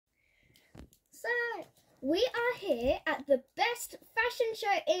We are here at the best fashion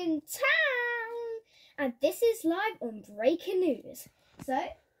show in town, and this is live on Breaking News. So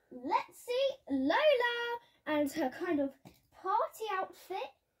let's see Lola and her kind of party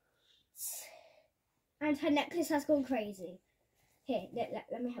outfit, and her necklace has gone crazy. Here,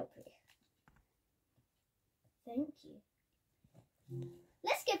 let me help you. Thank you.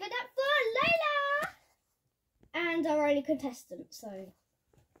 Let's give it up for Lola! And our only contestant, so...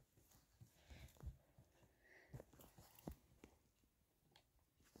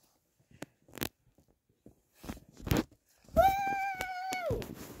 Woo!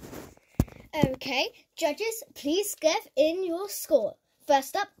 Okay, judges, please give in your score.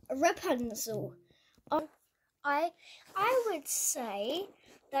 First up, Rapunzel. I would say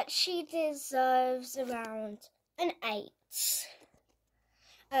that she deserves around an 8.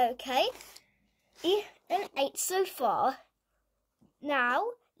 Okay, an 8 so far.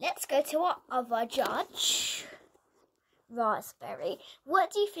 Now, let's go to our other judge, Raspberry.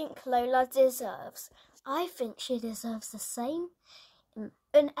 What do you think Lola deserves? I think she deserves the same,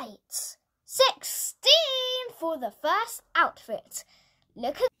 an 8. 16 for the first outfit.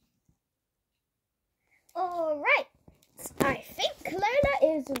 Look at... Alright, I think Lola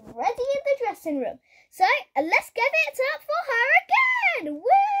is ready in the dressing room. So, let's give it up for her again!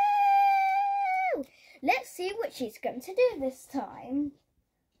 Woo! Let's see what she's going to do this time.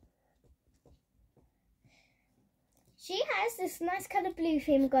 She has this nice kind of blue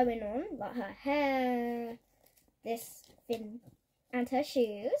theme going on, like her hair, this thing, and her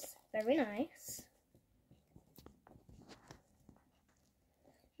shoes. Very nice.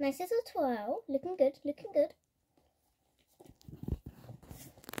 Nice little twirl. Looking good, looking good.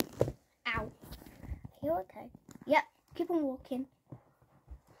 Ow. You okay? Yep, keep on walking.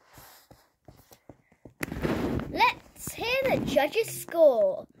 Let's hear the judges'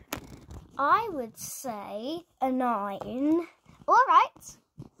 score. I would say a 9. Alright.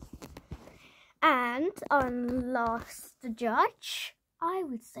 And on last judge, I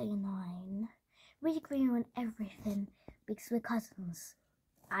would say a 9. We agree on everything because we're cousins.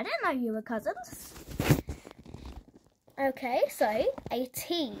 I didn't know you were cousins. Okay, so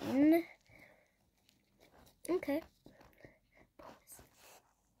 18. Okay.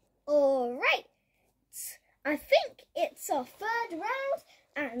 Alright. I think it's our 3rd round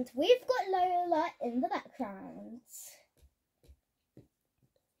and we've got Lola in the background.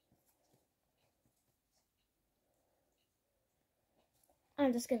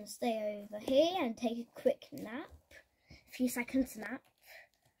 I'm just going to stay over here and take a quick nap. A few seconds nap.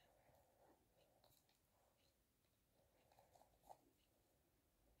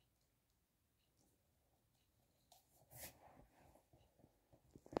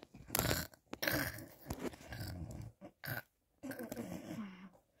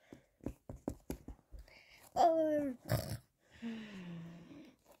 Oh,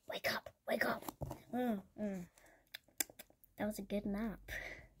 wake up, wake up. That was a good nap.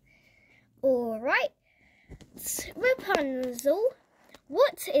 Alright, Rapunzel,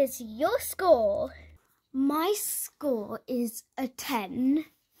 what is your score? My score is a 10.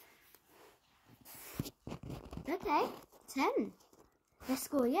 Okay, 10. Best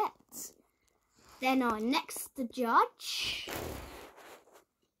score yet. Then our next judge,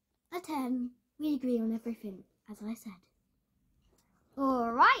 a 10. We agree on everything, as I said.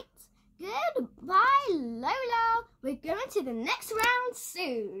 Alright, goodbye Lola. We're going to the next round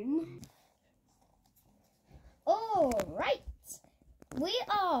soon. Alright, we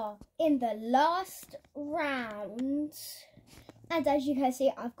are in the last round. And as you can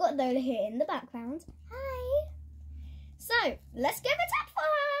see, I've got Lola here in the background. Hi. So, let's give it up for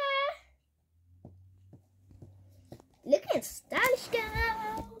her. Looking stylish,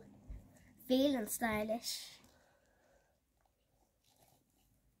 girl. Feeling stylish.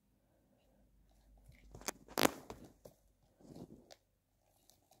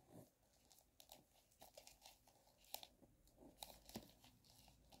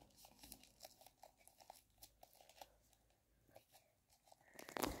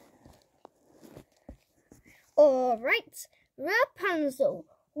 Alright, Rapunzel,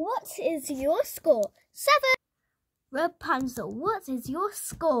 what is your score? 7. Rapunzel, what is your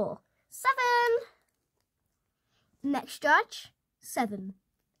score? 7. Next judge, 7.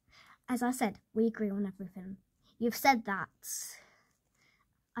 As I said, we agree on everything. You've said that.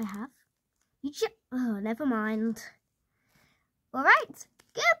 I have. Oh, never mind. Alright,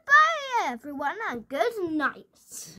 goodbye everyone and good night.